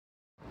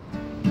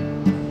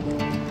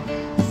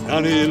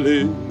Sonny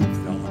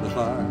lives on the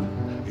farm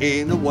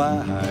in a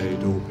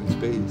wide open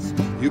space.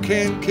 You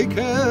can kick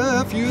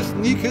off your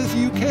sneakers,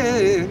 you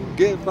can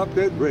give up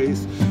that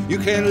race. You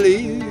can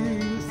leave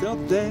yourself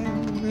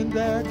down in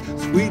that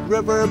sweet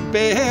river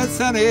bed.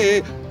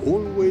 Sonny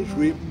always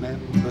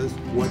remembers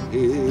what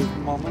his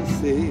mama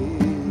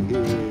said.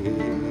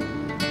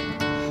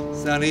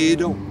 Sonny,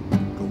 don't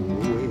go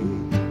away,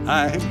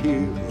 I'm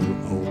here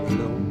all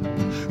alone.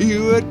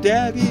 Your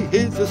daddy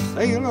is a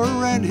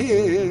sailor and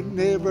he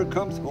never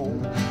comes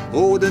home.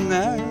 Oh, the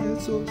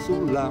nights are so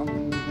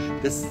long,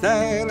 the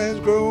silence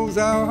grows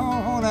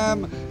on.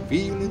 I'm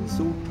feeling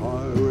so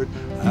tired,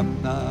 I'm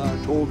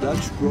not all that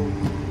strong.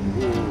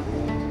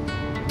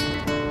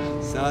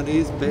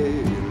 Sonny's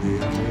barely a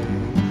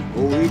man,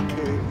 oh, he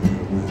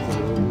carries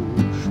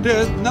alone.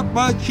 There's not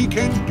much he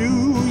can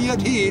do,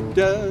 yet he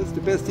does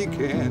the best he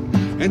can.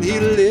 And he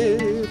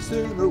lives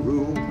in a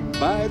room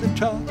by the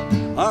top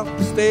of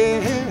the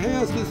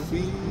stairs. The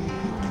sea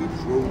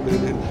keeps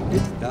rolling and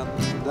it's done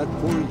that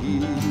for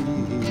years.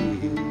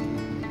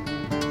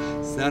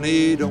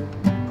 Sonny, don't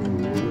go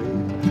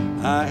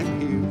away, I'm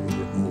here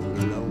all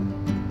alone.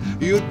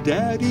 Your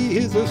daddy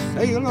is a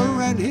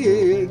sailor and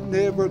he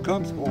never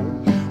comes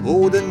home.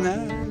 Oh, the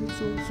nights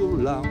are so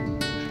long,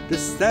 the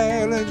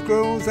silence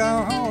grows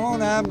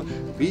on. I'm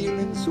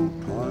feeling so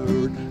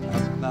tired,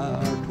 I'm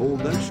not all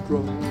that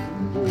strong.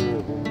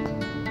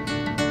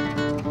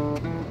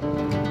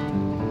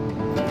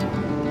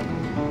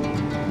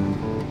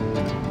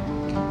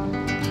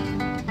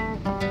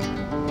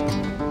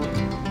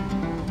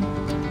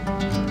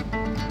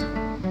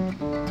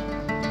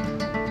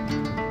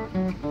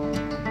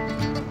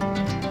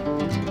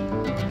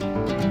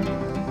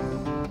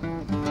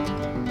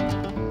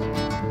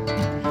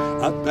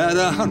 About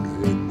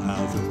 100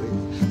 miles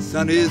away,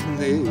 Sonny's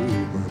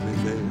neighbor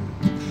is there.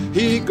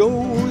 He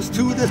goes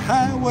to the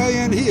highway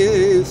and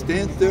he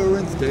stands there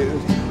and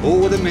stares.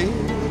 Oh, the mail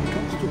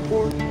comes to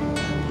port,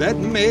 that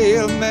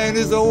mailman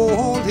is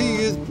old. He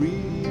is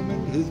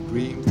dreaming his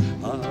dreams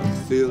of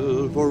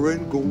silver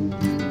and gold.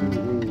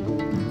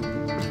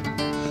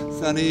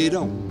 Sonny,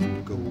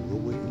 don't go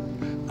away,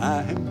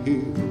 I'm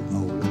here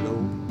all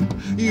alone.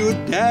 Your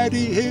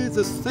daddy is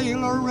a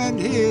sailor and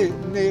he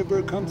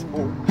never comes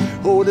home.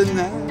 Oh, the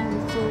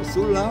nights are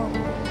so long,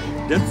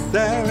 that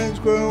silence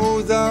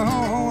grows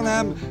on.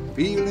 I'm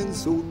feeling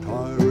so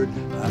tired,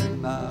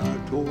 I'm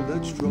not all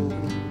that strong.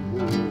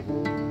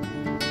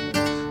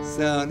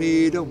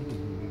 Sonny, don't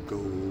go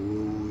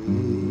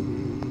away.